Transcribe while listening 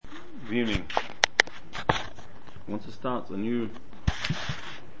Good evening. I want to start a new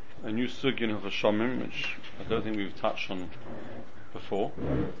sugya in Hilchos Shomrim, which I don't think we've touched on before.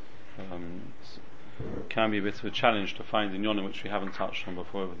 It can be a bit of a challenge to find in Yonim which we haven't touched on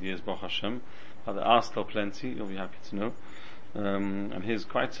before over the years, Baruch Hashem. But there are still plenty, you'll be happy to know. And here's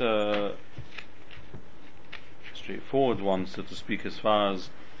quite a straightforward one, so to speak, as far as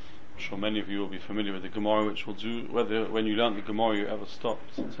I'm sure many of you will be familiar with the Gemara, which will do, whether when you learn the Gemara you ever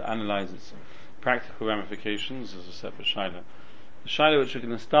stopped to analyze its practical ramifications is a separate shaila. The shaila which we're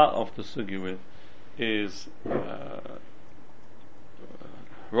going to start off the sugya with is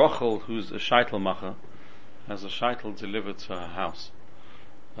Rachel, who's a shaitel macher, has a shaitel delivered to her house.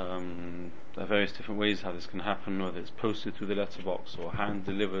 There are various different ways how this can happen, whether it's posted through the letterbox or hand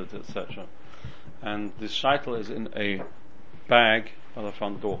delivered, etc. And this shaitel is in a bag by the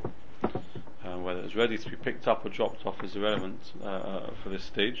front door. Whether it's ready to be picked up or dropped off is irrelevant for this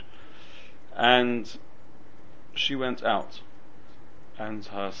stage. And she went out, and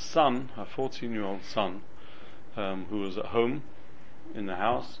her son, her 14-year-old son, who was at home in the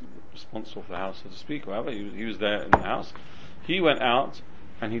house, responsible for the house, so to speak, whatever, he was there in the house, he went out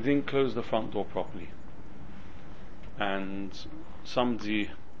and he didn't close the front door properly. And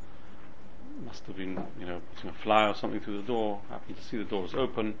somebody must have been, putting a fly or something through the door, happened to see the door was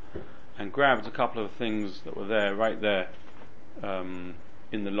open, and grabbed a couple of things that were there, right there,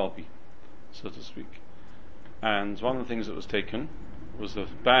 in the lobby, so to speak. And one of the things that was taken was a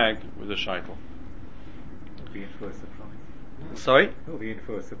bag with a shaitel. It'll be in for a surprise. Sorry? It'll be in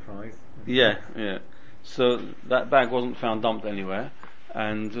for a surprise. Yeah. So that bag wasn't found dumped anywhere,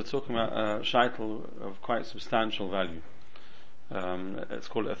 and we're talking about a shaitel of quite substantial value. Let's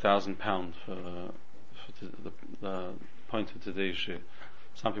call it £1,000 for the point of today's share.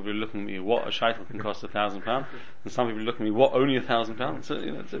 Some people are looking at me, what a shaitel can cost £1,000, and some people are looking at me, what, only £1,000? So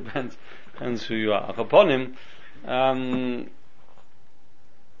it depends who you are. Upon him,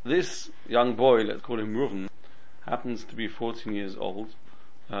 this young boy, let's call him Reuven, happens to be 14 years old,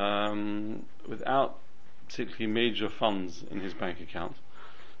 without particularly major funds in his bank account.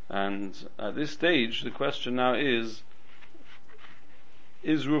 And at this stage, the question now is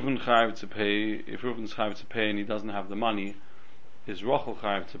Reuven chayav to pay? If Reuven's chayav to pay and he doesn't have the money, is Rachel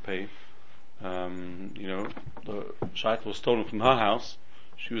chayav to pay? The shaitel was stolen from her house.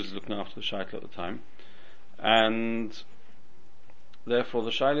 She was looking after the shaitel at the time, and therefore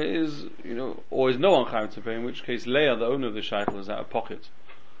the shaila is, or is no one chayav to pay? In which case, Leah, the owner of the shaitel, is out of pocket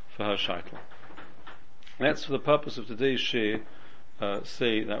for her shaitel. Let's, for the purpose of today's share,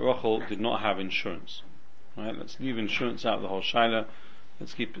 say that Rachel did not have insurance. Right? Let's leave insurance out of the whole shaila.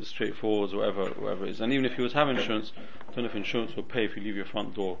 Let's keep it straightforward, whatever it is. And even if you would have insurance, I don't know if insurance will pay if you leave your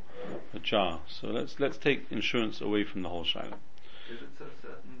front door ajar. So let's take insurance away from the whole shaila. Is it so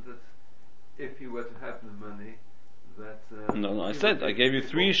certain that if you were to have the money, that no, I gave you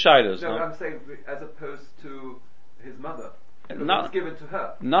three shailas. No, I'm saying as opposed to his mother. It's given to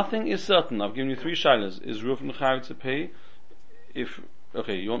her. Nothing is certain. I've given you three shailas. Is Reuven chayav to pay? You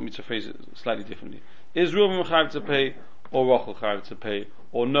want me to phrase it slightly differently. Is Reuven chayav to pay, or Rachel chayav to pay,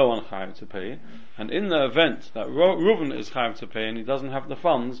 or no one chayav to pay? And in the event that Reuven is chayav to pay and he doesn't have the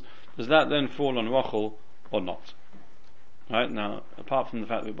funds, does that then fall on Rachel or not? Right, now, apart from the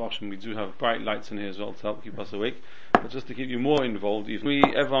fact that we do have bright lights in here as well to help keep us awake, but just to keep you more involved,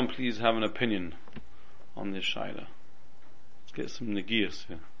 everyone please have an opinion on this shaila. Let's get some negiyas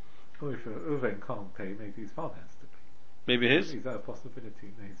here. Well, if Reuven can't pay, maybe his father has to pay. Maybe his? Is that a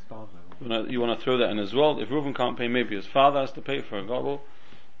possibility that his father? You want to throw that in as well? If Reuven can't pay, maybe his father has to pay for a gobble.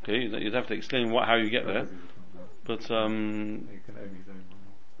 Okay, you'd have to explain how you get there. But he can own his own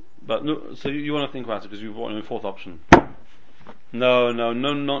money. But no, so you want to think about it because you've brought in a fourth option. No,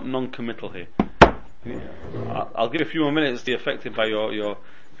 not non-committal here. I'll give a few more minutes to be affected by your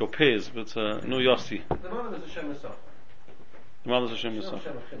peers, but no Yossi. The mother was a Shomer Sofer. The mother's a Shomer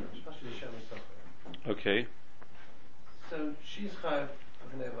Sofer. She's not a Shomer Sofer. Okay. So she's chayav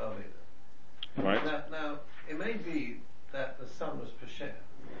for Gnei Aveda. Right. Now, it may be that the son was pesher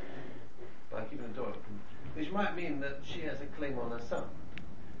by keeping the door open, which might mean that she has a claim on her son.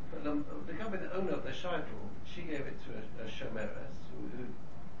 But the company, the owner of the shaitel, she gave it to a shomeres who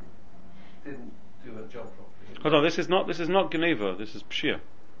didn't do a job properly. Hold on, this is not Geneva, this is Pshir.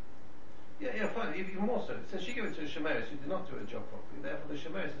 Yeah, fine, even more so. So she gave it to a shomeres who did not do a job properly, therefore the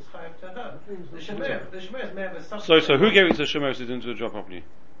shomeres is chayav to her. The shomeres may have a substitute. So who gave it to the shomeres who didn't do a job properly?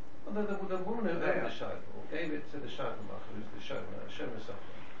 Well, the woman who owned the shaitel gave it to the shaitel macher, who's the shomer sofer.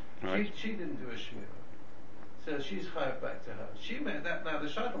 Right. She didn't do a shmira. So she's chayav back to her. She may that now the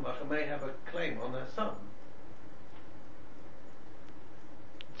shaitel macher may have a claim on her son.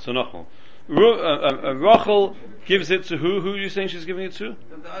 So Rachel. Rachel gives it to who? Who are you saying she's giving it to?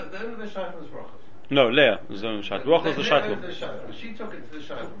 The owner of the shaitel was Rachel. No, Leah is the owner of the shaitel. Rachel's the shaitel. She took it to the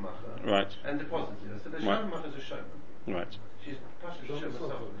shaitel macher. Right. And deposited it. So the shaitel macher is a Shomer. Right. She's Shomer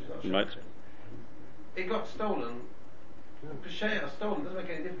herself. She's not Right. It got stolen. Pesheya stolen doesn't make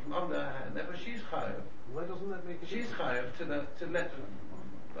any difference from under her hand. Therefore, she's chayav. Why doesn't that make a She's chayav to let the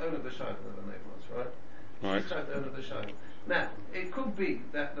owner of the shaitel, whatever the name was, right? Right. She's chayav the owner of the shaitel. Now, it could be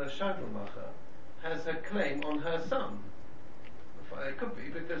that the shaitel macher has a claim on her son. It could be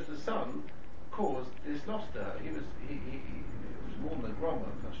because the son caused this loss to her. He was more than a grommer,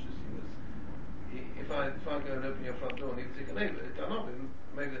 Kashtas. If I go and open your front door and you take a neighbour, it's done up him.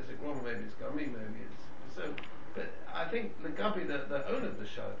 Maybe it's a grommer, maybe it's gummy, maybe it's so. But I think the Gabi, the owner of the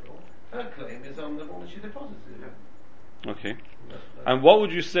shaitel, her claim is on the woman she deposited. Okay. And what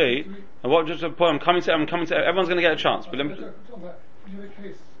would you say? And what just a point? I'm coming to. Everyone's going to get a chance. But let me. On that, you had a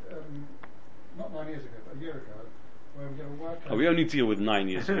case not 9 years ago, but a year ago, where we had a worker. Oh, we only deal with 9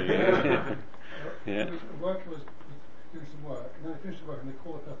 years ago. Yeah. A worker was doing some work, and then they finished the work, and they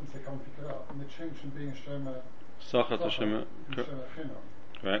called the person to say, "Come and pick it up," and they changed from being a Shomer Sacha to Shomer. Chinam.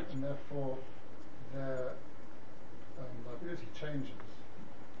 Correct. And therefore, their liability changes.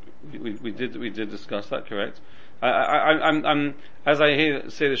 We did discuss that. Correct. I'm as I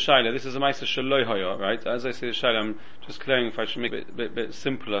say the shaila. This is a ma'aser shaloi haya, right? As I say the shaila, I'm just clearing if I should make it a bit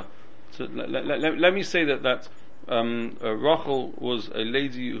simpler. So let me say that Rachel was a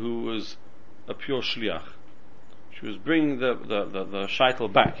lady who was a pure shliach. She was bringing the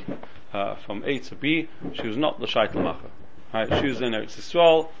shaitel back from A to B. She was not the shaitel macher. Right? She was in Eretz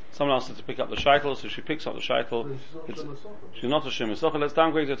Yisrael. Someone asked her to pick up the shaitel, so she picks up the shaitel. She's not a Shomer Socha. Let's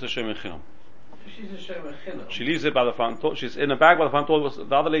downgrade her to Shomer Chinam. She's a Shomer Chinam. She leaves it by the front door. She's in a bag by the front door.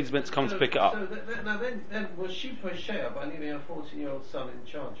 The other lady's meant to come to pick it up. So then was she Pesheya by leaving her 14-year-old son in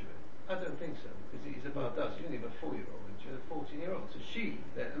charge of it? I don't think so, because he's about us. You only have a 4-year-old, and she's a 14-year-old. So she,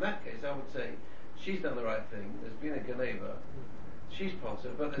 in that case, I would say she's done the right thing. There's been a Geneva. She's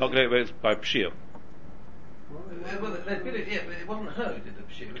positive, but Not Geneva, it's by Pshir. Well, there's been but it wasn't her who did the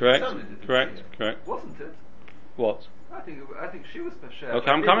Pshir. Correct. The son who did the Correct. Pshir. Correct. Wasn't it? What? I think she was Pesher.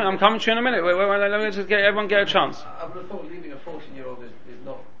 Okay, I'm coming to you in a minute. Wait, let me just everyone get a chance. I would have thought leaving a 14-year-old is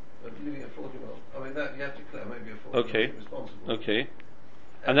not leaving a 14-year-old. I mean, that you have to clear maybe a 14-year-old is responsible. Okay.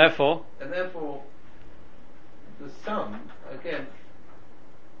 And therefore, the son again.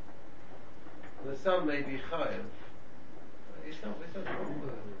 The son may be chayav. It's not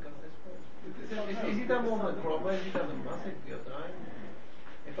wrong. Is he done more than a crop? Is he done a massive? You're dying.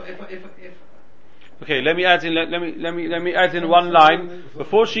 If okay, let me add in one line.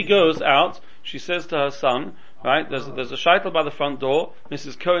 Before she goes out, she says to her son, right, there's a shaitel by the front door,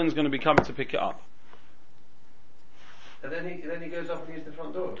 Mrs. Cohen's going to be coming to pick it up. And then he goes up and uses the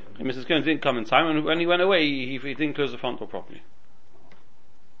front door. And Mrs. Cohen didn't come in time, and when he went away, he didn't close the front door properly.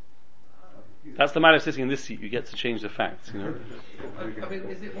 That's the matter of sitting in this seat, you get to change the facts, you know. I mean,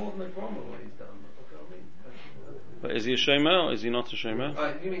 is it more than a grommer what he's done? But is he a Shomer or is he not a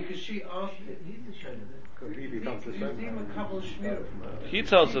Shomer? You mean because she asked he's the Shomer. He becomes the Shomer. He's even a couple of shmir from her. He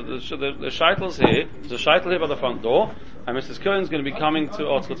tells her the shaitel's here, there's a shaitel here by the front door, and Mrs. Cohen's going to be coming to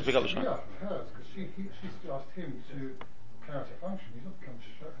Otzko to pick up the shaitel. Yeah, hers, because she's asked him to carry out a function. He's not become a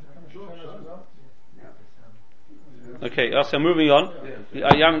Shomer as well. Okay, so moving on. You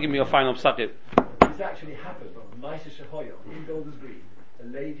haven't given me your final psakit. This actually happened. Maisa Shehoyah in Golders Green, a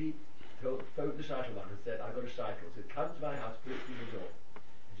lady phoned the shaitel man and said, "I've got a shaitel." So come to my house, put it through the door.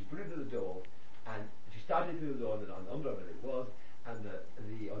 And she put it through the door, and she started through the door, and I don't know what it was, and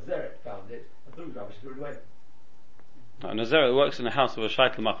the Ozeret found it, and threw it rubbish, threw it away. Now, Nazareth works in the house of a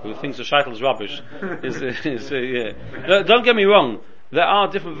shaitel macher who thinks the shaitel is rubbish. Yeah. No, don't get me wrong. There are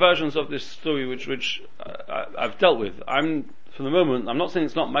different versions of this story which I've dealt with. For the moment, I'm not saying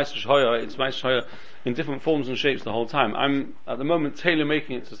it's not Meister Shoya, it's Meister Shoya in different forms and shapes the whole time. I'm at the moment tailor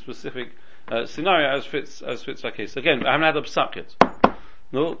making it to a specific scenario as fits our case. Again, I haven't had a psak yet.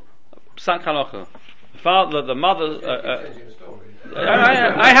 No, psak halacha. The mother.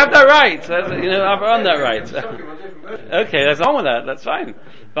 I have that right. I've earned that right. Okay, that's wrong with that. That's fine.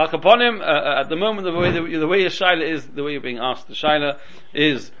 But upon him, at the moment, the way your shaila is, the way you're being asked the shaila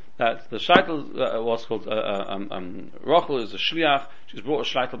is that the shaitel what's called Rachel is a shliach. She's brought a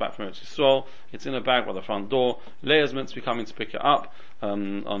shaitel back from Eretz Yisrael. It's in a bag by the front door. Leah's meant to be coming to pick it up.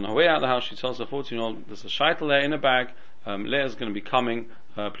 On her way out of the house, she tells her 14-year-old, "There's a shaitel there in a bag. Leah's going to be coming.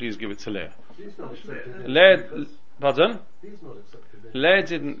 Please give it to Leah." Leah, pardon? Leah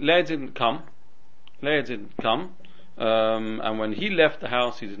didn't come. and when he left the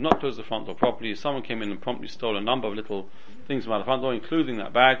house, he did not close the front door properly. Someone came in and promptly stole a number of little things from out the front door, including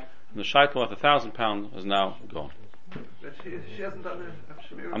that bag, and the shaitel worth £1,000 is now gone. But she hasn't done a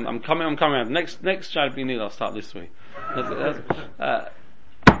Shomir. I'm coming around. Next child being I'll start this way.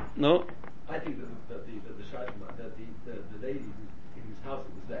 No? I think that the shaitel, that the lady in whose house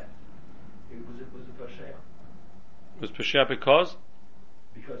it was left, it was a Pershea. It was Pesher because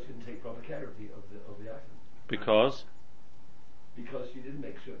She didn't take proper care of the item. Because She didn't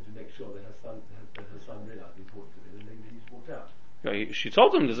make sure that her son realized the importance of it, and then he just walked out. she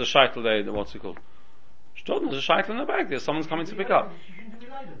told him there's a shaitel there. What's it called? She told him there's a shaitel in the bag there. Someone's coming to pick up. She shouldn't have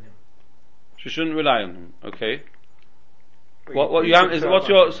relied on him. She shouldn't rely on him. Okay. What you have is what's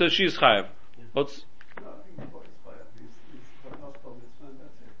your so she's chayav. What's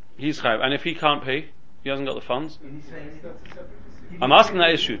he's chayav, and if he can't pay, he hasn't got the funds. I'm asking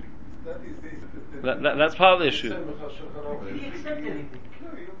that issue. That's part of the issue. Did he accept anything?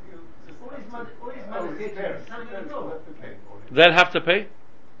 All his mother said to him, son in the door. They'll have to pay?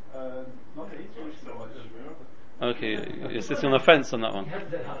 Okay, you're sitting on the fence on that one. He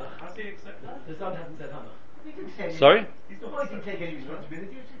hasn't said Hannah. The son hasn't said Hannah. He didn't say anything. Sorry? The boy didn't take any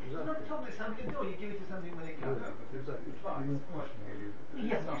responsibility. He's not told me son can do. You give it to something when it comes. He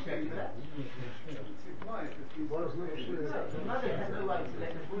hasn't accepted that. The mother has no right to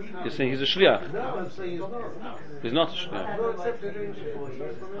let him. You're saying he's a shliach? No, I'm saying he's not. He's not a shliach.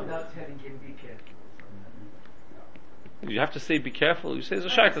 Without telling him, be careful. You have to say be careful. You say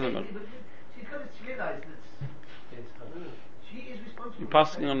there's a shaitel in the middle. She's got to realize that she is responsible. You're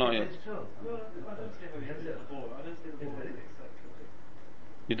passing or not yet?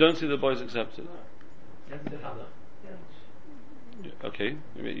 You don't see the boys accepted. He hasn't said Hannah. Okay,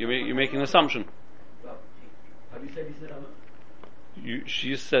 you're making an assumption. Have you said he said Hannah?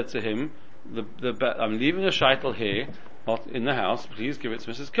 She said to him, I'm leaving a shaitel here, not in the house. Please give it to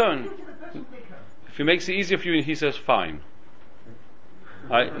Mrs. Cohen. If he makes it easier for you, and he says fine.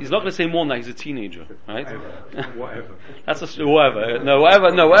 Right? He's not going to say more than that. He's a teenager, right? Whatever. That's whatever. No,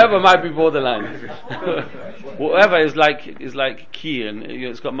 whatever might be borderline. Whatever is like key, and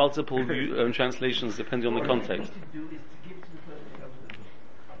it's got multiple translations depending on the context.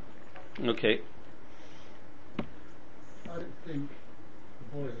 Okay. I don't think the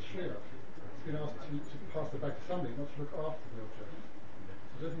boy is a shliach. He's been asked to pass the bag to somebody, not to look after the object.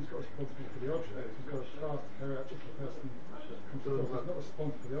 So I don't think he's got responsibility for the object. He's got a task to carry out if the person comes to the door. He's not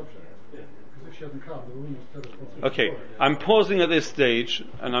responsible for the object. Because if she hasn't come, the woman is still responsible. Okay, I'm pausing at this stage,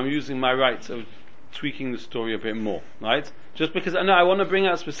 and I'm using my rights of tweaking the story a bit more, right? Just because I want to bring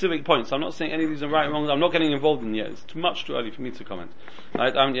out specific points. I'm not saying any of these are right or wrong. I'm not getting involved in it yet. It's too early for me to comment.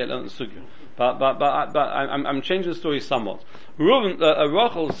 Right? I haven't yet learned the sugya. But I'm changing the story somewhat.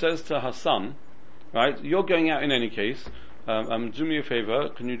 Rachel says to her son, right, you're going out in any case. Do me a favor.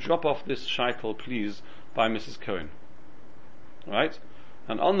 Can you drop off this shaitel, please, by Mrs. Cohen? Right?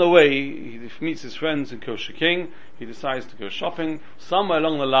 And on the way, he meets his friends in Kosher King. He decides to go shopping. Somewhere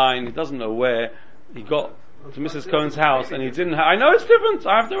along the line, he doesn't know where, he got to Mrs. Cohen's house, and he didn't I know it's different.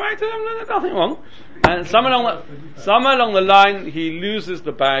 I have the right to him. There's nothing wrong. And somewhere along the line, he loses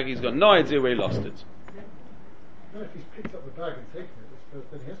the bag. He's got no idea where he lost it. No, if he's picked up the bag and taken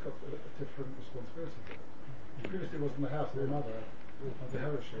it, then he has got a different responsibility for it. He previously was in the house of the mother of the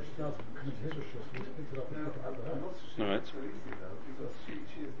Hereshus. Now it's coming to his Rishus, so he's picked it up and put it out the house. Alright. Because she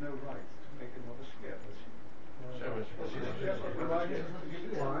has no right to make another shliach.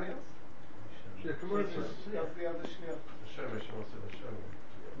 Why? That's the other shliach. Shomer, she wants to have a shomer.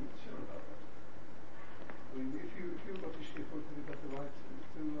 Sure about that. I mean, if you've got the shliach, you've got the right to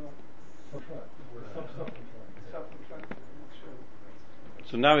Subcontract. subcontract it. I'm not sure.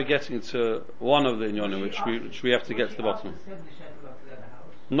 So now we're getting to one of the inyonim which we have to get to the bottom.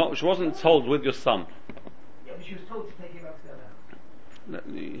 Not, she wasn't told with your son. Yeah, but she was told to take him up to the other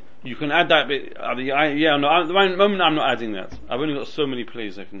house. You can add that bit. At the moment I'm not adding that. I've only got so many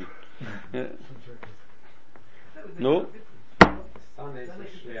plays I can. Yeah. No. Son is a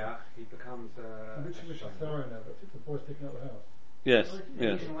shliach. He becomes a. Which is Sarah now, but the boy's taken out the house. Yes.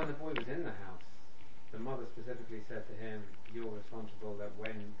 Yes. Even when the boy was in the house, the mother specifically said to him, "You're responsible that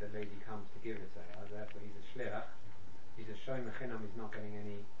when the lady comes to give it to her, therefore he's a shliach. He's a shomer chinam. He's not getting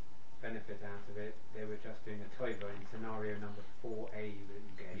any benefit out of it. They were just doing a toiva in scenario number 4A that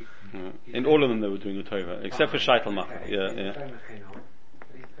you gave. In all of them they were doing a tova, except for Shaitel Macher. Yeah. Shomer chinam,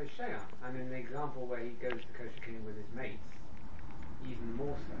 but he's kosher. And in the example where he goes to Kosher King with his mates, even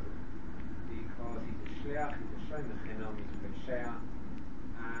more so, because he's a shliach, he's a shomer chinam, he's kosher,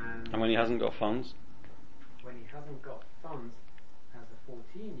 And when he hasn't got funds. When he hasn't got funds, as a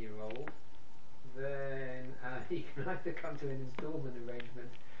 14-year-old, then he can either come to an installment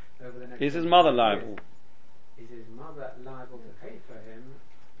arrangement over the next. Is his mother liable? Is his mother liable to pay for him?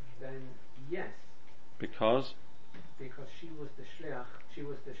 Then yes. Because she was the shliach, she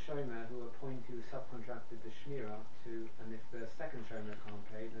was the shomer who subcontracted the shmira to, and if the second shomer can't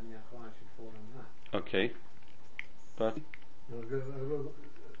pay, then the achraya should fall on that. okay, but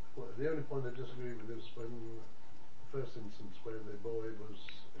The only point I disagree with is when the first instance where the boy was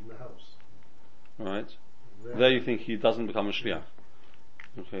in the house. right there you think he doesn't become a shliach.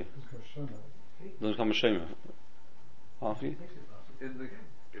 Okay, doesn't become a shomer. Afi?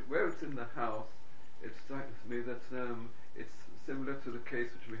 Where it's in the house, it strikes me that it's similar to the case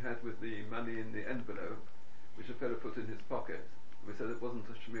which we had with the money in the envelope, which a fellow put in his pocket. We said it wasn't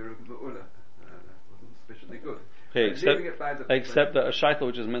a shmira ge'ula, wasn't sufficiently good. Okay, except that a shaitel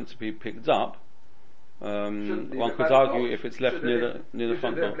which is meant to be picked up, one could argue if it's left near the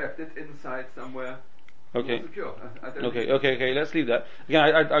front door. Should they have left it inside somewhere? Okay. Secure. Okay. Let's leave that. Again,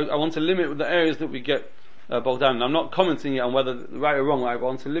 I want to limit the areas that we get bogged down. I'm not commenting yet on whether right or wrong. I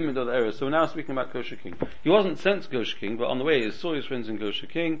want to limit other areas. So we're now speaking about Kosher King. He wasn't sent to Kosher King, but on the way he saw his friends in Kosher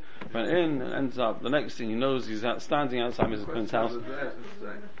King, went in, and ends up the next thing he knows he's standing outside Mrs. Quinn's house.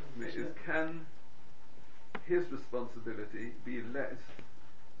 Can his responsibility be less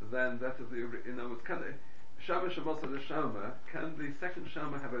than that of the? Shomer Shabbos of the Shomer, can the second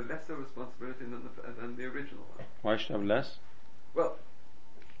Shomer have a lesser responsibility than the original one? Why should have less? Well,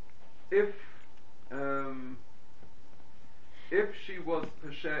 if she was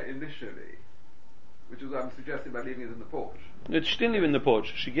Pesher initially, which is what I'm suggesting by leaving it in the porch. She didn't leave it in the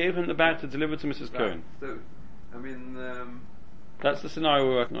porch. She gave him the bag to deliver to Mrs. Cohen. So, I mean, that's the scenario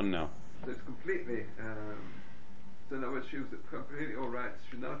we're working on now. So it's completely. So in other words, she was completely all right.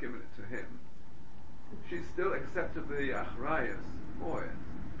 She's now given it to him. She still accepted the achrayas for it.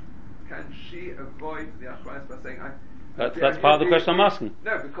 Can she avoid the achrayas by saying, That's part of the question I'm asking.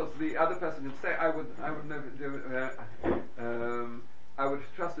 No, because the other person can say, I would never do it. I would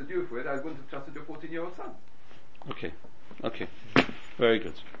have trusted you for it. I wouldn't have trusted your 14-year-old son. Okay, very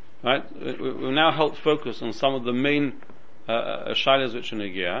good. Right, we'll now help focus on some of the main shailas which are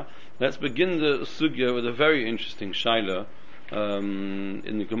negia. Let's begin the sugya with a very interesting shaila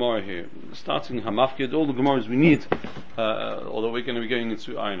in the Gemara here. Starting Hamafkid, all the Gemaras we need, although we're going to be going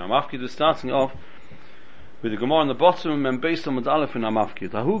into Ayin. Hamafkid is starting off with the Gemara on the bottom and based on the Aleph in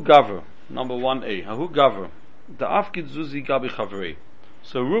Hamafkid. Hahu Gavra, number 1a. Hahu Gavra, the Afkid Zuzi Gabi Chavri.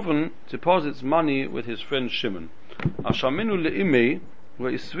 So Reuven deposits money with his friend Shimon. Ashaminu le'imei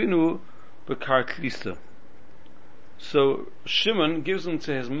ve'isvinu bekartlisa. So Shimon gives them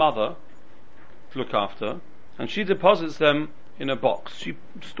to his mother to look after, and she deposits them in a box. She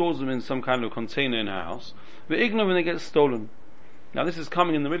stores them in some kind of container in her house. Ve'igna when they get stolen. Now this is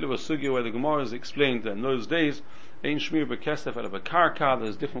coming in the middle of a sugya where the Gemara has explained that in those days, ein shmir b'kesef el b'karka,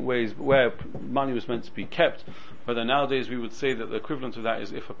 there's different ways where money was meant to be kept. Whether nowadays we would say that the equivalent of that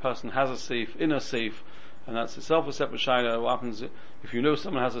is if a person has a safe in a safe, and that's itself a separate shayla. What happens if you know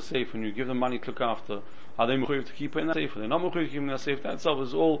someone has a safe and you give them money to look after? Are they mechuyev to keep it in that safe? Are they not mechuyev to keep it in that safe? That itself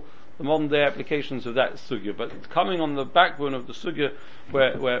is all the modern day applications of that sugya. But it's coming on the backbone of the sugya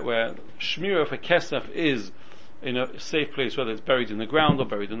where shmira for kesef is in a safe place, whether it's buried in the ground or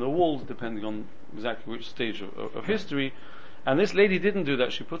buried in the walls, depending on exactly which stage of history. And this lady didn't do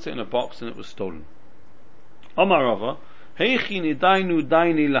that. She puts it in a box and it was stolen. Omar Rava, heichini dainu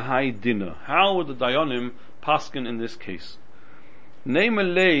daini lahai dinner. How would the dayanim paskin in this case?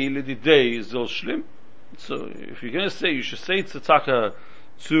 Neimelei lididei zol shlim. So if you're going to say, you should say tzedakah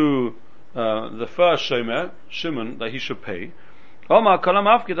to the first Shomer, Shimon, that he should pay. Omar kalam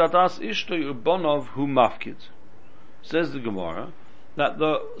afkid adas ishto ubonov hu mafkid. Says the Gemara that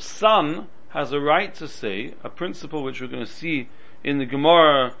the son has a right to say a principle which we're going to see in the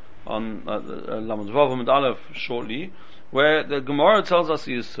Gemara on Lamed Vav and Aleph shortly, where the Gemara tells us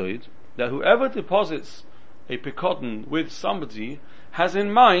that whoever deposits a pekadon with somebody has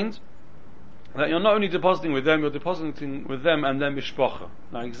in mind that you're not only depositing with them, you're depositing with them and their mishpacha.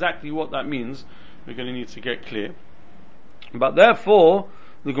 Now exactly what that means we're going to need to get clear, but therefore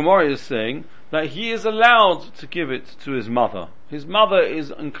the Gemara is saying that he is allowed to give it to his mother. His mother is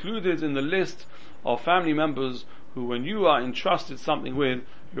included in the list of family members who, when you are entrusted something with,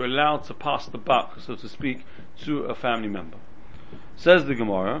 you're allowed to pass the buck, so to speak, to a family member. Says the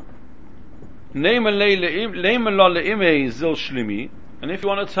Gemara, and if you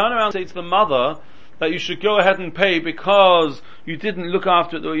want to turn around and say to the mother that you should go ahead and pay because you didn't look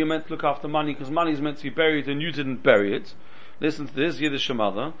after it, or you meant to look after money because money is meant to be buried and you didn't bury it. Listen to this, Yiddish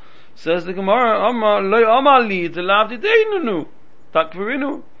mother. Says the Gemara,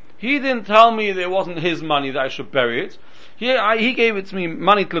 He didn't tell me that it wasn't his money that I should bury it. He gave it to me,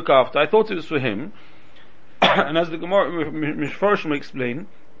 money to look after. I thought it was for him. And as the Gemara Mishfarshim explain,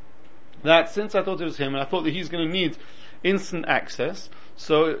 that since I thought it was him, and I thought that he's going to need instant access,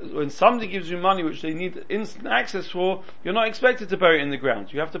 so when somebody gives you money which they need instant access for, you're not expected to bury it in the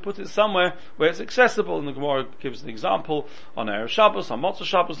ground. You have to put it somewhere where it's accessible. And the Gemara gives an example on Erev Shabbos, on Motzah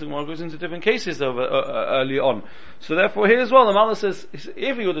Shabbos. The Gemara goes into different cases early on. So therefore here as well, the mother says,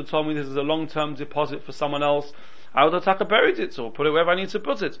 if he would have told me this is a long-term deposit for someone else, I would have buried it or put it wherever I need to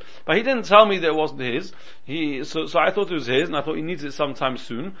put it. But he didn't tell me that it wasn't his. So I thought it was his, and I thought he needs it sometime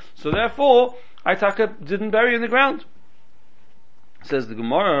soon. So therefore, I didn't bury it in the ground. Says the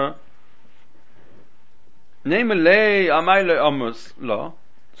Gemara,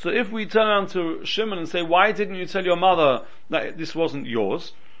 so if we turn around to Shimon and say, why didn't you tell your mother that this wasn't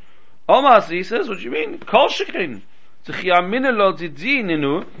yours? He says, what do you mean?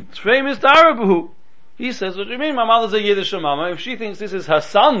 He says, what do you mean? My mother's a Yiddish mama. If she thinks this is her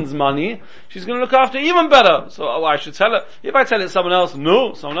son's money, she's going to look after it even better. So I should tell her. If I tell it someone else,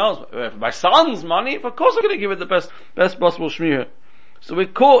 no, someone else. If my son's money, of course I'm going to give it the best possible shmir. So we're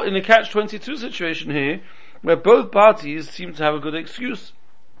caught in a catch-22 situation here, where both parties seem to have a good excuse.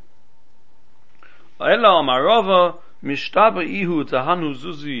 So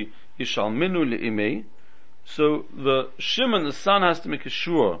the Shimon, the son, has to make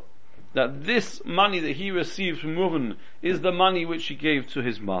sure that this money that he received from Reuven is the money which he gave to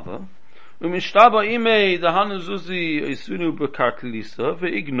his mother. And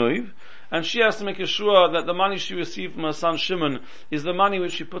she has to make sure that the money she received from her son Shimon is the money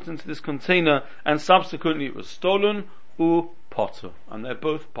which she put into this container, and subsequently it was stolen, potter. And they're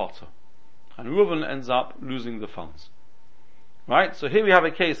both potter. And Reuven ends up losing the funds. Right? So here we have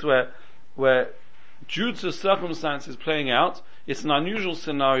a case where due to circumstances playing out, it's an unusual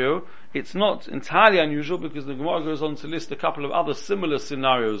scenario. It's not entirely unusual because the Gemara goes on to list a couple of other similar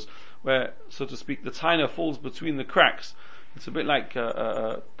scenarios where, so to speak, the taina falls between the cracks. It's a bit like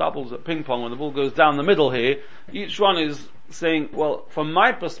doubles at ping pong when the ball goes down the middle here. Each one is saying, well, from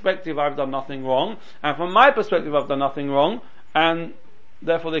my perspective I've done nothing wrong, and from my perspective I've done nothing wrong, and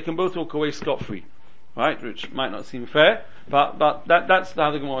therefore they can both walk away scot-free. Right? Which might not seem fair, but that's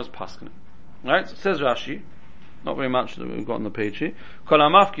how the Gemara is paskening. Right? So says Rashi, not very much that we've got on the page here. Kol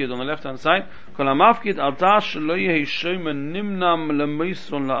hamafkid on the left hand side. Kol hamafkid al dash lo yehi shomer nimnam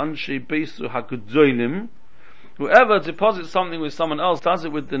lemoison la'anshei beisu hagedolim. Whoever deposits something with someone else does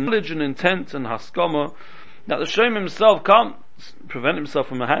it with the knowledge and intent and haskama that the shomer himself can't prevent himself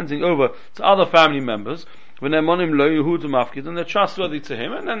from handing over to other family members. When they're monim lo yehuda mafkid, and they're trustworthy to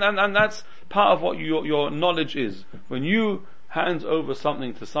him, and that's part of what your knowledge is. When you hand over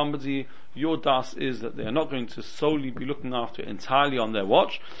something to somebody, your das is that they are not going to solely be looking after it entirely on their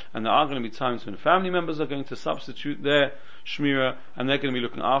watch, and there are going to be times when family members are going to substitute their shmira, and they're going to be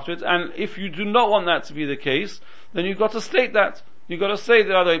looking after it. And if you do not want that to be the case, then you've got to state that. You've got to say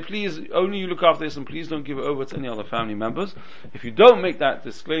the other way, please, only you look after this, and please don't give it over to any other family members. If you don't make that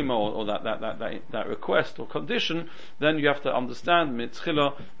disclaimer or that request or condition, then you have to understand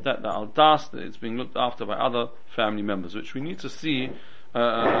mitzchila that al-das, that it's being looked after by other family members, which we need to see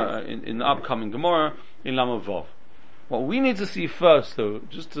in the upcoming Gemara in Lamed Vav. What we need to see first, though,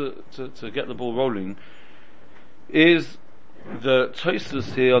 just to get the ball rolling, is the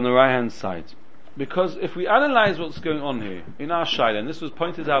Tosfos here on the right hand side. Because if we analyze what's going on here in our shaila, and this was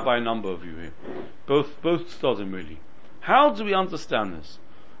pointed out by a number of you here, both stodim really, how do we understand this?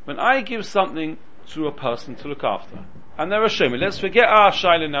 When I give something to a person to look after, and they're a shomer, let's forget our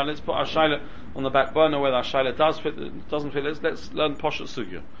shaila now, let's put our shaila on the back burner, whether our shaila does fit, doesn't fit, let's learn poshet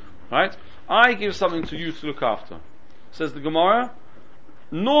sugya. Right? I give something to you to look after. Says the Gemara,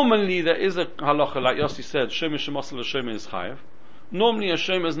 normally there is a halacha, like Yossi said, shomer shemasel a shomer is chayav. Normally a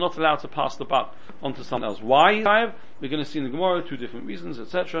shomer is not allowed to pass the buck onto someone else. Why is chayav? We're going to see in the Gemara 2 different reasons,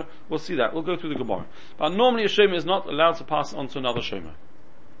 etc. We'll see that. We'll go through the Gemara. But normally a shomer is not allowed to pass it on to another shomer.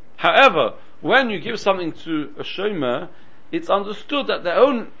 However, when you give something to a shomer, it's understood that their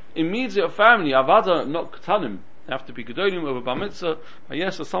own immediate family, avada, not ketanim, they have to be gedolim over bar mitzvah.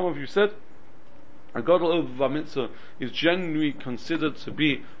 Yes, as some of you said, a gadol over bar mitzvah is generally considered to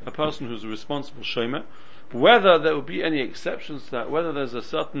be a person who's a responsible shomer. Whether there will be any exceptions to that, whether there's a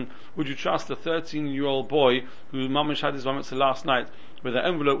certain, would you trust a 13-year-old boy who mamish had his bar mitzvah last night with an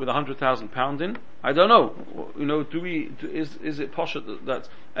envelope with £100,000 in? I don't know. Is it posh that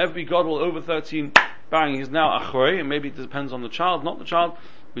every gadol over 13 bang, he's now achrei, and maybe it depends on the child, not the child.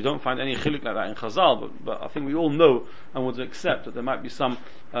 We don't find any chiluk like that in Chazal, but I think we all know and would accept that there might be some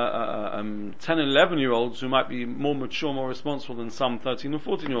 10 and 11-year-olds who might be more mature, more responsible than some 13 or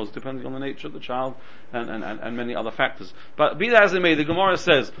 14-year-olds, depending on the nature of the child and many other factors. But be that as it may, the Gemara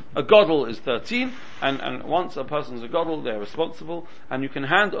says a godel is 13, and once a person's a godel, they're responsible, and you can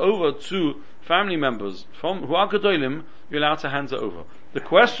hand over to family members from who are gedolim. You're allowed to hand it over. The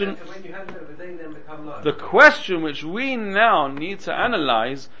question, when you hand it over, they then become live. The question which we now need to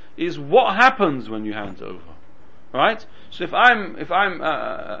analyze is what happens when you hand it over, right? So if I'm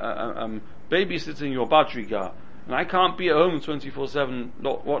babysitting your badriga, and I can't be at home 24/7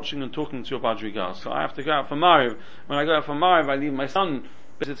 not watching and talking to your badriga, so I have to go out for Mariv. When I go out for Mariv, I leave my son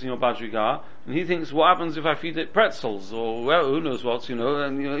visiting your badriga, and he thinks, what happens if I feed it pretzels, or well, who knows what,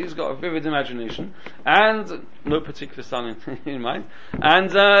 and he's got a vivid imagination, and no particular son in mind,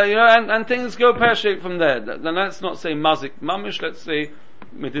 and and things go pear-shaped from there. Then let's not say mazik mamish, let's say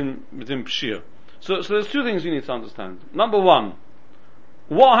midin pshir. So there's two things you need to understand. Number one,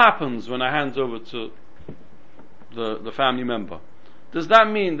 what happens when I hand over to the family member? Does that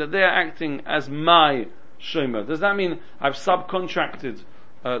mean that they are acting as my shomer? Does that mean I've subcontracted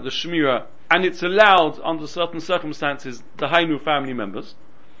the shmira, and it's allowed under certain circumstances the hainu family members,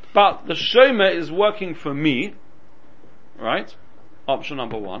 but the shomer is working for me, right? Option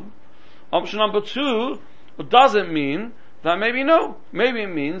number one. Option number two, does it mean that maybe it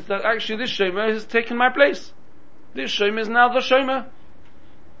means that actually this shomer has taken my place. This shomer is now the shomer.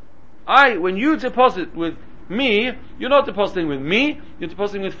 When you deposit with me, you're not depositing with me, you're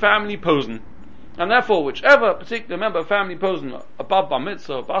depositing with family posen. And therefore, whichever particular member of family posen above bar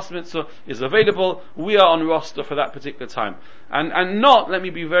mitzvah or bas mitzvah is available, we are on roster for that particular time. And not, let me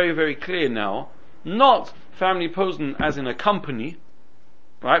be very, very clear now, not family posen as in a company,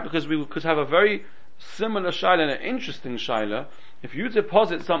 right? Because we could have a very similar shaila and an interesting shaila. If you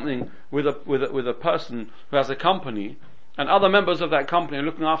deposit something with a person who has a company, and other members of that company are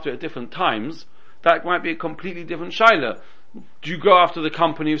looking after it at different times, that might be a completely different shaila. Do you go after the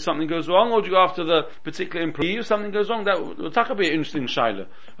company if something goes wrong, or do you go after the particular employee if something goes wrong? That would be an interesting shaila.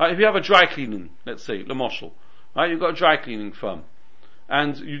 Right? If you have a dry cleaning, let's say, Lamoshel, right? You've got a dry cleaning firm,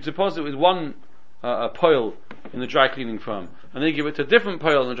 and you deposit with one poil in the dry cleaning firm, and they give it to a different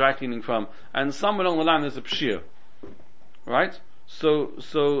poil in the dry cleaning firm, and somewhere along the line there's a pshir, right? So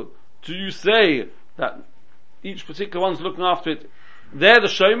do you say that each particular one's looking after it, they're the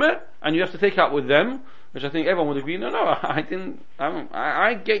shomer, and you have to take out with them? Which I think everyone would agree, no, I didn't,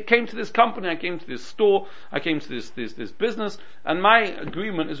 I came to this company, I came to this store, I came to this business, and my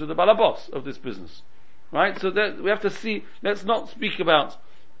agreement is with the balabos of this business. Right? So that we have to see, let's not speak about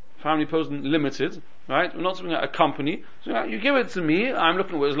family posen limited, right? We're not speaking about a company. So you give it to me, I'm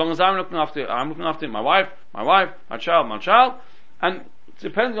looking at it, as long as I'm looking after it, my wife, my child, and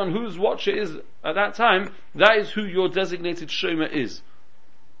depending on whose watch it is at that time, that is who your designated shomer is.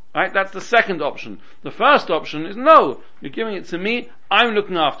 Right? That's the second option. The first option is no, you're giving it to me, I'm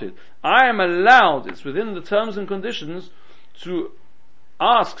looking after it. I am allowed, it's within the terms and conditions, to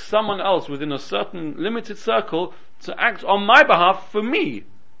ask someone else within a certain limited circle to act on my behalf for me.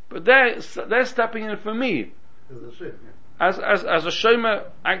 But they're stepping in for me. As a shomer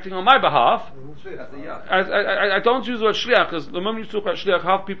acting on my behalf. I don't use the word shliach, because the moment you talk about shliach,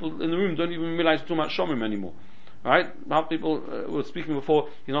 half people in the room don't even realize you're talking about shomrim anymore. Right? Half people were speaking before,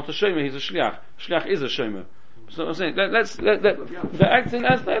 he's not a shomer, he's a shliach. Shliach is a shomer. So I'm saying, they're acting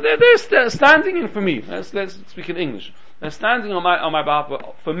as, they're standing in for me. Let's speak in English. They're standing on my behalf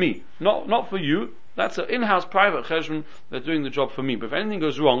for me. Not for you. That's an in-house private cheshbon, they're doing the job for me. But if anything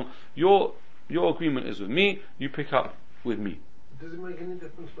goes wrong, your agreement is with me, you pick up with me. Does it make any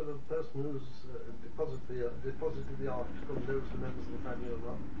difference for the person who's deposited the article knows the members of the family or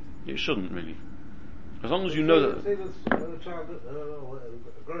not? It shouldn't really. As long as you know that. Say there's a child,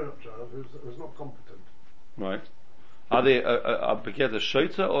 a grown-up child who's not competent. Right. Are they a begeder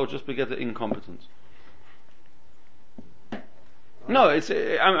shota or just begeder incompetent? No,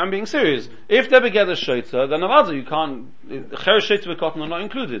 I'm being serious. If they're begeder shota, then avada you can't. Cheresh shota v'kotten are not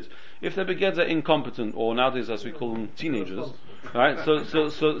included. If they're begeder incompetent, or nowadays as we call them teenagers, right?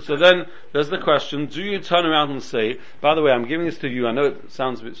 So then there's the question: do you turn around and say, by the way, I'm giving this to you? I know it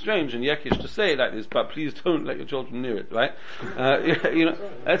sounds a bit strange and yekish to say it like this, but please don't let your children near it, right?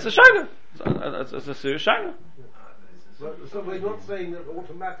 It's a shayla. It's a serious shayla. So we're not saying that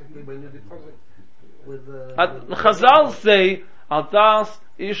automatically when you deposit with the Chazal say Aldas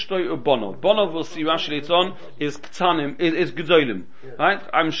Ishtoi Ubono. Bono, we'll see Rashi later on, is Ktanim, is Gedolim. Right?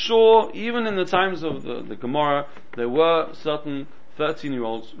 I'm sure even in the times of the Gemara, there were certain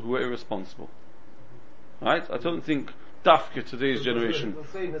 13-year-olds who were irresponsible. right? I don't think dafka today's generation. The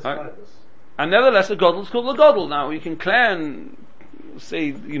same as Right? kindness. And nevertheless, a godel is called a godel. Now, you can clear and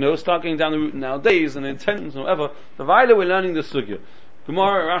say, start going down the route nowadays and intentions and whatever. The Vaila, we're learning the sugya.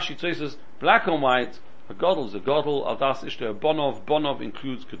 Gemara, Rashi says, black and white, a godel is a godel. Aldas Ishto, bonov. Bonov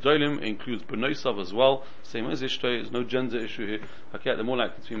includes kedolim, includes benoisav as well. Same as Ishto, there's no gender issue here. Okay, they're more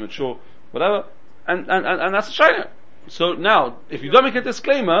likely to be mature, whatever. And that's a shayna. So now, if you don't make a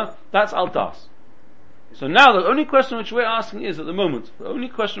disclaimer, that's aldas. So now the only question which we're asking is at the moment, the only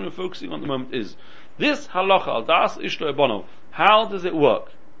question we're focusing on at the moment is, this halacha aldas ishto bonov, how does it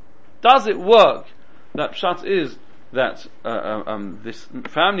work? Does it work that pshat is that this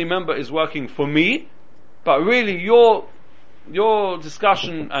family member is working for me, but really your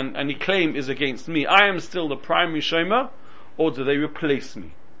discussion and any claim is against me? I am still the primary shomer, or do they replace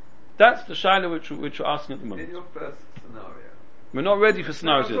me? That's the shaila which we're asking at the moment. In your first scenario, We're not ready for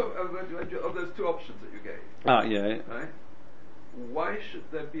scenarios yet. Of those two options that you gave, Yeah. right? Why should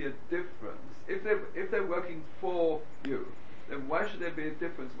there be a difference if they're working for you? Then why should there be a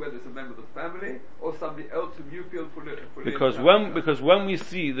difference whether it's a member of the family or somebody else whom you feel fully Because when we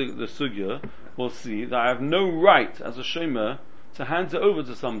see the sugya, we'll see that I have no right as a shomer to hand it over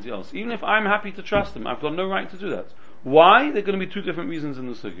to somebody else. Even if I'm happy to trust them, I've got no right to do that. Why? There are going to be two different reasons in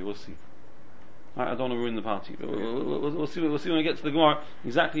the sugya. We'll see. I don't want to ruin the party. We'll see when we get to the Gemara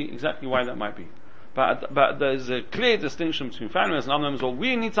exactly why that might be. But there's a clear distinction between family members and other members. What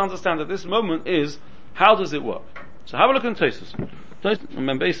we need to understand at this moment is, how does it work? So have a look in Tosfos.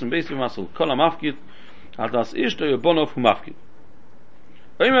 Based on muscle. Kol hamafkid adas ishto yebonov hu mafkid.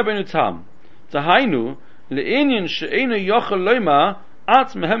 Omer benu tam tahainu le'inyan she'enu yochel loima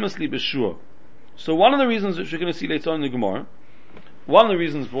at mehemesli b'shur. So one of the reasons which we're going to see later on in the Gemara, one of the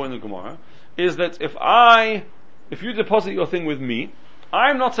reasons brought in the Gemara, is that if you deposit your thing with me,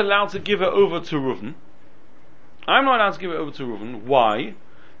 I'm not allowed to give it over to Reuven. I'm not allowed to give it over to Reuven. Why?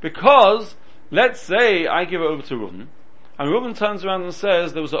 Because, let's say I give it over to Reuven, and Reuven turns around and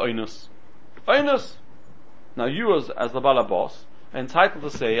says there was an oinus. Oinus! Now you as the Bala boss are entitled to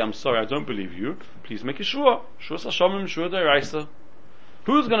say, I'm sorry, I don't believe you, please make a shur. Hilchos Shomrim, shur deraisa.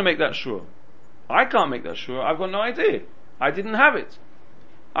 Who's going to make that shur? I can't make that shur, I've got no idea. I didn't have it.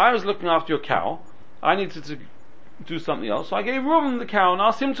 I was looking after your cow, I needed to do something else, so I gave Reuven the cow and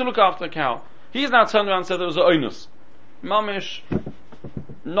asked him to look after the cow. He's now turned around and said there was an oinus. Mamish,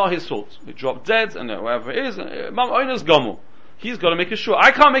 not his fault. It dropped dead, and whatever it is, oinus gomel. He's got to make a shur.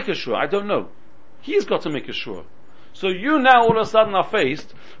 I can't make a shur, I don't know. He's got to make a shur. So you now all of a sudden are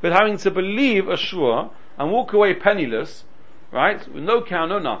faced with having to believe a shur and walk away penniless, right, with no cow,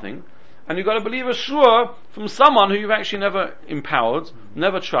 no nothing, and you've got to believe a shur from someone who you've actually never empowered,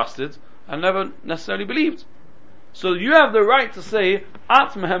 never trusted, and never necessarily believed. So you have the right to say,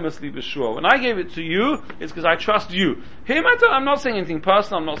 At mehemesli b'shur. When I gave it to you, it's because I trust you. Him, I'm not saying anything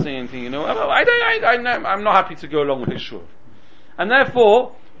personal, I'm not saying anything, I'm not happy to go along with his shur. And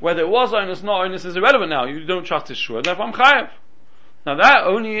therefore, whether it was onus, not onus, is irrelevant now. You don't trust his shur, therefore I'm chayav. Now that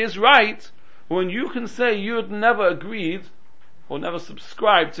only is right when you can say you had never agreed or never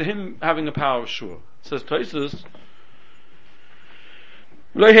subscribed to him having a power of shur. Says Tosfos,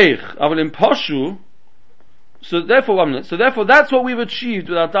 Loheich, aval im poshu. So therefore that's what we've achieved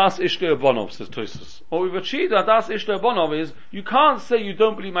with Adas Ishto Bonov, says Tosfos. What we've achieved with Adas Ishto Bonov is, you can't say you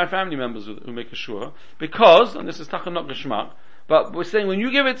don't believe my family members who make a shur, because, and this is Tachanok Geshmak, but we're saying when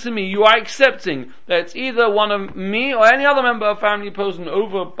you give it to me, you are accepting that it's either one of me or any other member of family posing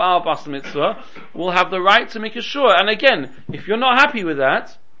over Baal Bas Mitzvah will have the right to make a shur. And again, if you're not happy with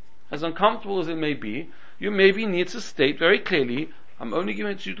that, as uncomfortable as it may be, you maybe need to state very clearly, I'm only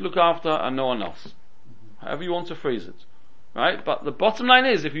giving it to you to look after and no one else. However you want to phrase it. Right? But the bottom line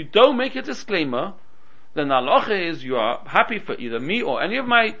is, if you don't make a disclaimer, then the halacha is you are happy for either me or any of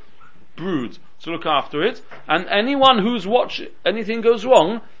my brood to look after it, and anyone whose watch anything goes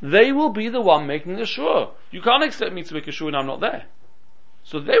wrong, they will be the one making the shur. You can't expect me to make a shur when I'm not there.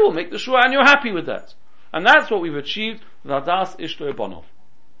 So they will make the shur and you're happy with that. And that's what we've achieved with Adas Ishto Bonov.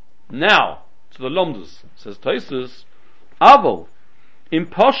 Now, to the Lomdus, says Tosfos, Avo, in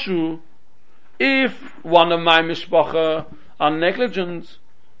Poshu, if one of my mishpacha are negligent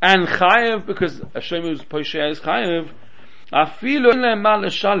and chayev, because a shomer's posheh is chayev, afilu in le'ma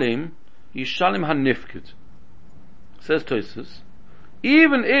l'shalim, yishalim hanifkid. Says Tosfos,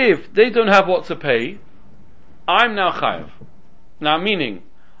 even if they don't have what to pay, I'm now chayev. Now meaning,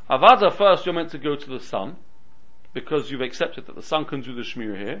 avada first you're meant to go to the son, because you've accepted that the son can do the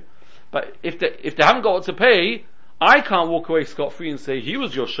shmir here, but if they haven't got what to pay, I can't walk away scot-free and say he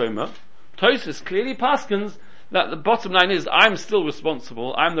was your shomer. Tosfos clearly paskins Now, the bottom line is, I'm still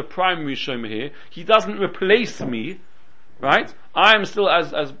responsible. I'm the primary Shomer here. He doesn't replace me, right? I'm still,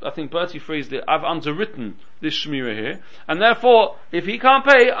 as I think Bertie phrased it, I've underwritten this Shemira here, and therefore, if he can't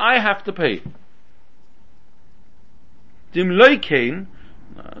pay, I have to pay. Dim loikein,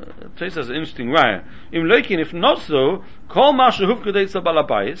 this is an interesting raya. Im loikein, if not so, kol masha hufkadeitza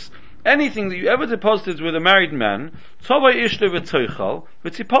balabayis, anything that you ever deposited with a married man, tovay ishte v'toichal,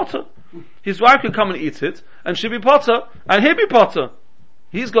 v'tzi potter. His wife could come and eat it, and she'd be potter, and he'd be potter.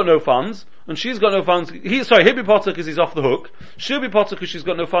 He's got no funds, and she's got no funds. He'd be potter because he's off the hook. She'll be potter because she's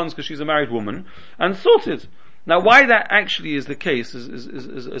got no funds because she's a married woman, and sorted. Now, why that actually is the case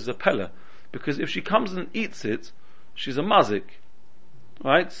is a pella, because if she comes and eats it, she's a mazik,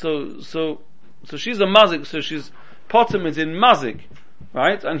 right? So she's a mazik, so she's potter means in mazik,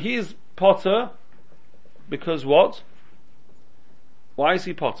 right? And he's potter because what? Why is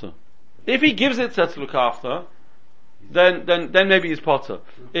he potter? If he gives it to her to look after, then maybe he's potter.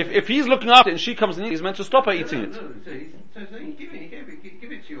 If he's looking after it and she comes and eats, he's meant to stop her eating it. So you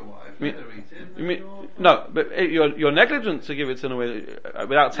give it to your wife, let her eat it. No, but you're negligent to give it in a way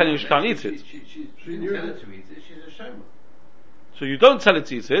without telling her she can't eat it. She didn't tell her to eat it, she's a Shomer. So you don't tell her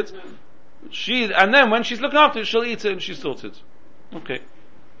to eat it. And then when she's looking after it, she'll eat it and she's sorted. Okay.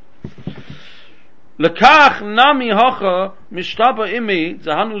 Lekach nami hocha mishtaba imi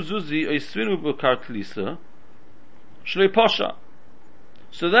zahanu zuzi oisvinu b'kartlisa shlei posha.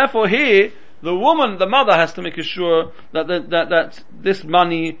 So therefore here, the woman, the mother has to make sure that this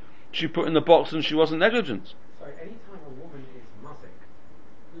money she put in the box and she wasn't negligent. So any time a woman is mazik,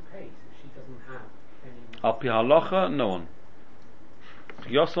 who pays if she doesn't have any... Al pi halacha, no one.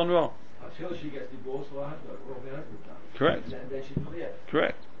 Yes or no? Until she gets divorced or her husband dies. Correct. Then she's clear.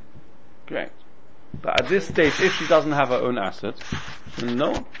 Correct. But at this stage, if she doesn't have her own assets, then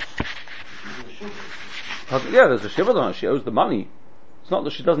no one. Yeah, there's a shivud on her. She owes the money. It's not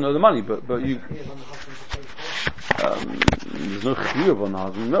that she doesn't owe the money, but you. There's no chiyuv on the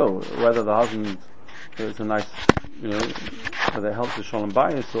husband. No, whether the husband is a nice, whether it helps the shalom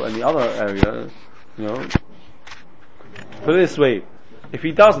bias or any other area, Put it this way: if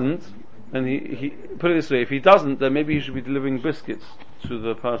he doesn't, then he put it this way: if he doesn't, then maybe he should be delivering biscuits to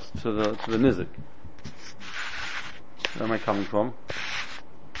the nizik. Where am I coming from?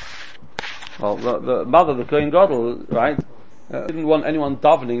 Well, the mother, the Kohen Gadol, right, didn't want anyone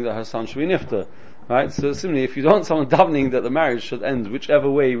davening that her son should be nifter, right? So similarly, if you don't want someone davening that the marriage should end whichever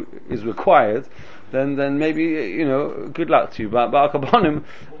way is required, then maybe, good luck to you. But upon him,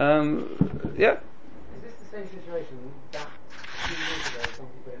 yeah. Is this the same situation that 2 years ago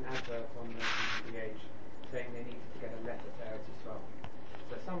somebody put an advert on the CCH saying they needed to get a letter to Eretz Yisrael?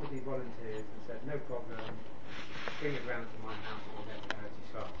 So somebody volunteered and said, no problem, bring it round to my house and we'll get to Eretz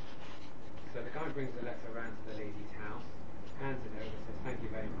Yisrael. So the guy brings the letter round to the lady's house, hands it over, says thank you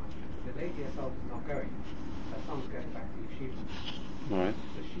very much. The lady herself is not going. Her son's going back to Yeshiva. Right.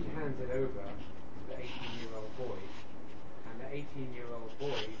 So she hands it over to the 18-year-old boy, and the 18-year-old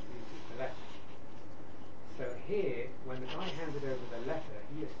boy uses the letter. So here, when the guy handed over the letter,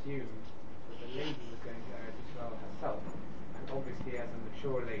 he assumed that the lady was going to Eretz Yisrael herself, and obviously as a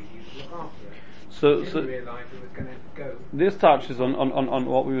mature lady, you would look after it. So realize it was going to go. This touches on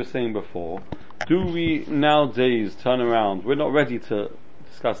what we were saying before. Do we nowadays turn around? We're not ready to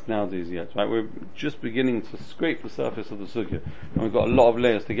discuss nowadays yet, right? We're just beginning to scrape the surface of the sugya, and we've got a lot of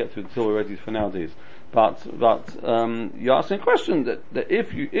layers to get to until we're ready for nowadays. But you're asking a question that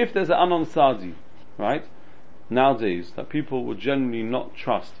if there's an anon sadi, right? Nowadays, that people would generally not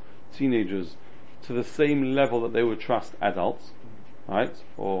trust teenagers to the same level that they would trust adults, right?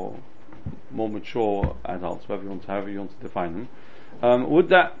 Or more mature adults, however you want to define them, would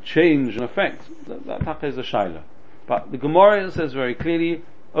that change and affect? That is a shaila. But the Gemara says very clearly,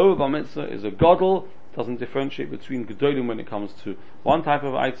 Bar Mitzvah is a gadol, doesn't differentiate between gedolim when it comes to one type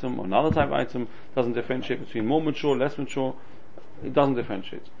of item or another type of item, doesn't differentiate between more mature, less mature, it doesn't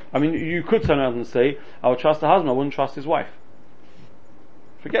differentiate. I mean, you could turn around and say, I would trust the husband, I wouldn't trust his wife.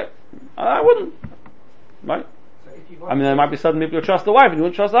 Forget. I wouldn't. Right? I mean, there might be certain people who trust the wife and you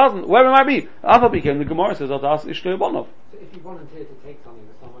wouldn't trust the husband. Wherever it might be. Alpha became the Gemara says, I'll ask Ishtay Bonov. So if you volunteer to take something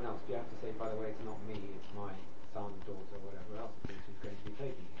to someone else, do you have to say, by the way, it's not me, it's my son, daughter, whatever else who's going to be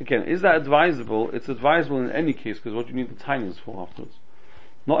taking it? Again, is that advisable? It's advisable in any case, because what you need the tiners for afterwards.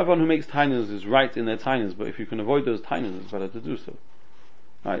 Not everyone who makes tiners is right in their tiners, but if you can avoid those tiners, it's better to do so.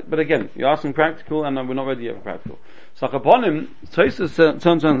 Right, but again, you're asking practical, and we're not ready yet for practical. So upon him, Tosfos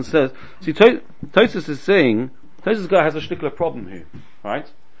turns around and says, see, Tosfos is saying, Tosfos guy has a particular problem here,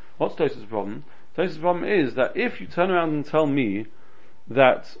 right? What's Tosfos' problem? Tosfos' problem is that if you turn around and tell me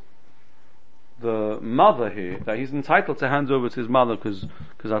that the mother here, that he's entitled to hand over to his mother because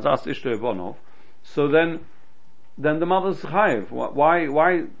Adas Ishtoi Bonov, so then the mother's chayiv.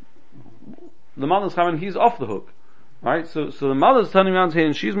 Why the mother's chayiv and he's off the hook, right? So the mother's turning around here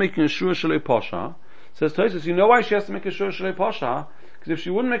and she's making a shua shalei posha. Says Tosfos, you know why she has to make a shua shalei posha? Because if she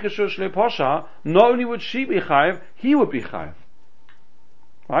wouldn't make a shua shalei posha, not only would she be chayiv, he would be chayiv.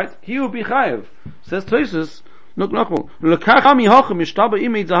 Right? He would be chayiv. Says Tosfos, look,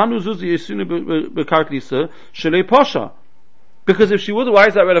 because if she would, why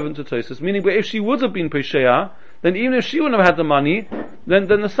is that relevant to Tosfos? Meaning, but if she would have been Pesheya, then even if she wouldn't have had the money, then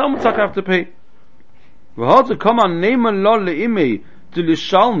the son would have to pay.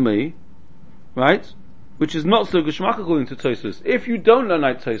 Right? Which is not so geschmack according to Tosfos. If you don't learn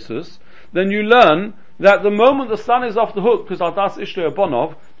like Tosfos, then you learn that the moment the son is off the hook because Adas Ishtoi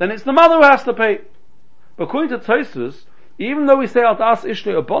Bonov, then it's the mother who has to pay. But according to Tosfos, even though we say Adas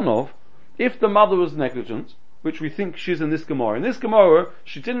Ishtoi Bonov, if the mother was negligent, which we think she's in this Gemara,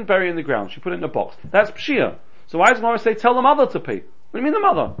 she didn't bury it in the ground, she put it in a box. That's Pshia. So why does Gemara say tell the mother to pay? What do you mean the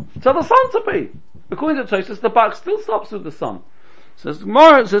mother? Tell the son to pay. According to Tosfos, the buck still stops with the son. Says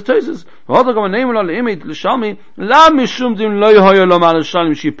Gemara, says Tosfos,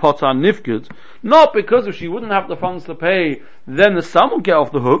 not because if she wouldn't have the funds to pay, then the son will get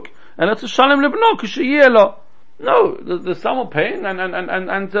off the hook, and it's a shalim libno k'sheyelo. No, the son will pay,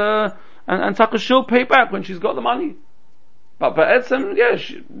 and Taka she'll pay back when she's got the money. But Etzem,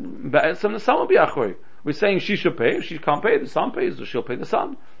 Etzem the son will be achroy. We're saying she should pay. If she can't pay, the son pays, so she'll pay the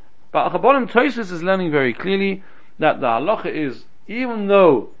son. But Chabonim Tosfos is learning very clearly that the halacha is, even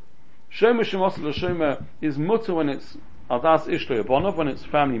though Shomer Shemosel Shomer is mutter when it's Adas Ishtoi Bonov, when it's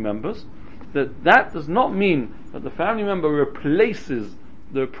family members, that does not mean that the family member replaces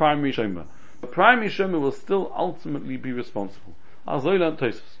the primary Shomer. The primary Shomer will still ultimately be responsible. He's saying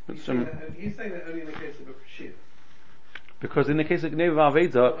that only in the case of a Shia. Because in the case of Gneva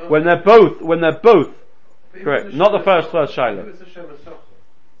Aveda, when they're both correct, not the first Shiloh.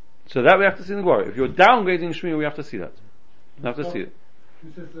 So that we have to see in the Gemara. If you're downgrading Shmi, we have to see that. We have to see it.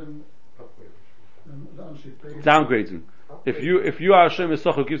 Downgrading. If you are a Shomer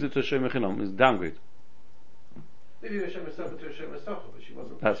Socha who gives it to a Shomer Chinam, it's downgrade. Maybe a Shomer Socha to a Shomer Socha, but she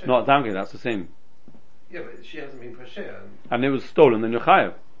wasn't. That's not downgrade. That's the same. Yeah, but she hasn't been Pesheya. And it was stolen, then you're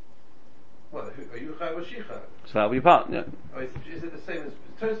chayav. Well, are you chayav or she chayav? So that'll be part, yeah. Is it the same as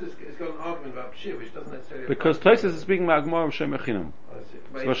Tosfos has got an argument about Pesheya, which doesn't necessarily. Because Tosfos is speaking about Gemara of Shomer Chinam.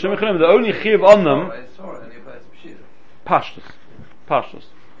 So Shomer Chinam, the only chiv on them. Pashtus.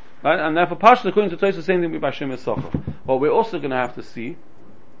 Right? And therefore Pashtus, according to Tosfos, the same thing by Shomer Socha. What we're also going to have to see,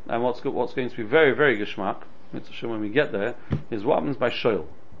 and what's going to be very, very geschmack, when we get there, is what happens by Shoel.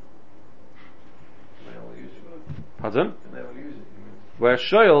 Pardon? Where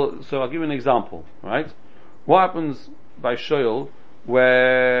Shoel, so I'll give you an example, right? What happens by Shoel,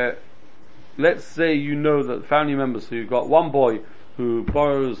 where, let's say you know that family members, so you've got one boy who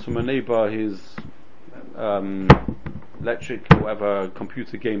borrows from a neighbor his electric or whatever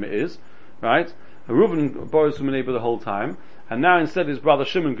computer game it is, right? Reuben borrows from a neighbor the whole time, and now instead his brother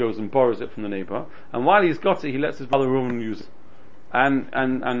Shimon goes and borrows it from the neighbor, and while he's got it, he lets his brother Reuben use it, and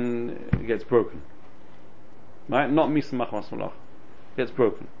it gets broken. Right? Not Misa Machmas Malach. Gets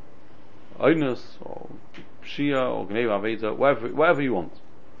broken. Oinus, or Shia, or Gneva Aveda, whatever you want.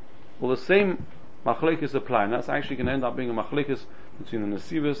 Well, the same machlekes apply, and that's actually going to end up being a machlekes between the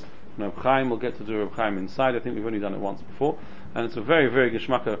Nesivos and Reb Chaim. We'll get to do Reb Chaim inside. I think we've only done it once before, and it's a very, very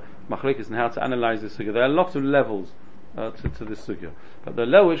geschmacka machlekes in how to analyze this sugya. There are lots of levels to this sugya, but the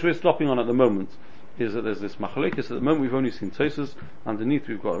level which we're stopping on at the moment is that there's this machlekes. At the moment we've only seen Tosfos. Underneath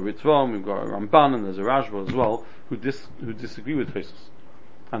we've got a Ritvam, we've got a Ramban, and there's a Rashba as well who disagree with Tosfos,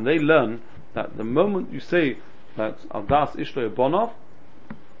 and they learn that the moment you say that Adas Ishtoi Bonov,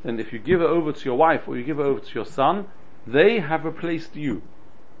 then if you give it over to your wife or you give it over to your son, they have replaced you.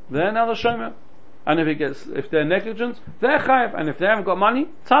 They're now the Shomer, and if they're negligent, they're chayav, and if they haven't got money,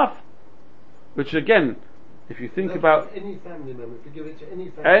 tough. Which again, if you think about any family member, if you give it to any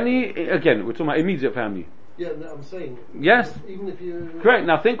family, again, we're talking about immediate family. Yeah, no, I'm saying. Yes. Even if you. Correct.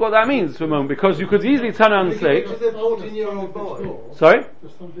 Now think what that means for a moment, because you could easily turn around and say. To the 14-year-old boy. Sorry. The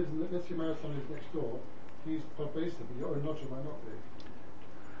son lives let's say my son lives next door. He's basically your nodger might not be.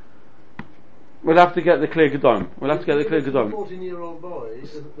 We'll have to get the clear Gedom. The 14-year-old boy,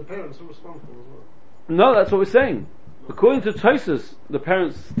 the parents are responsible as well. No, that's what we're saying. According to Tosfos, the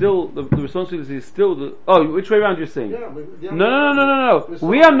parents still, the responsibility is still the. Oh, which way around you're saying? Yeah, No.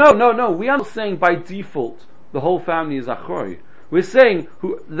 We are not saying by default the whole family is achroy. We're saying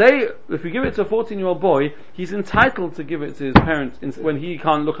if you give it to a 14-year-old boy, he's entitled to give it to his parents when he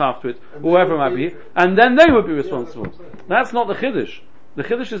can't look after it, or whoever it might be, and then they would be responsible. That's not the Chiddush. The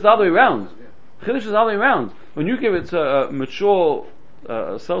Chiddush is the other way around. Chiddush is the other way around. When you give it to a mature,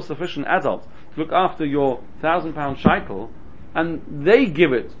 self-sufficient adult to look after your £1,000 sheitel, and they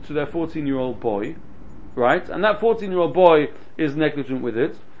give it to their 14-year-old boy, right? And that 14-year-old boy is negligent with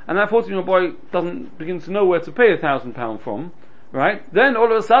it, and that 14-year-old boy doesn't begin to know where to pay £1,000 from, right? Then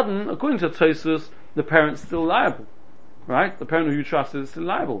all of a sudden, according to Tosfos, the parent's still liable, right? The parent who you trusted is still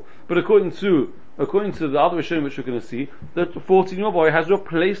liable. But according to the other Rishonim which we're going to see, the 14-year-old boy has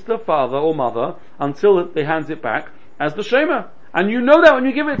replaced the father or mother until they hand it back as the Shomer. And you know that when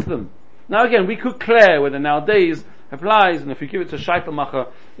you give it to them. Now again, we could clear whether nowadays applies, and if you give it to sheitel macher,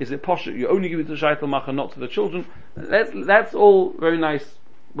 is it posh? You only give it to sheitel macher, not to the children. That's all very nice.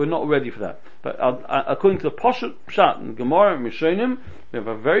 We're not ready for that. But according to the Poshet Pshat and Gemara and Rishonim, we have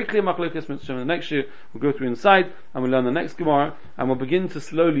a very clear machlokes mitzvah. The next year we'll go through inside and we'll learn the next Gemara, and we'll begin to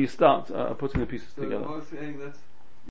slowly start putting the pieces together. I was saying that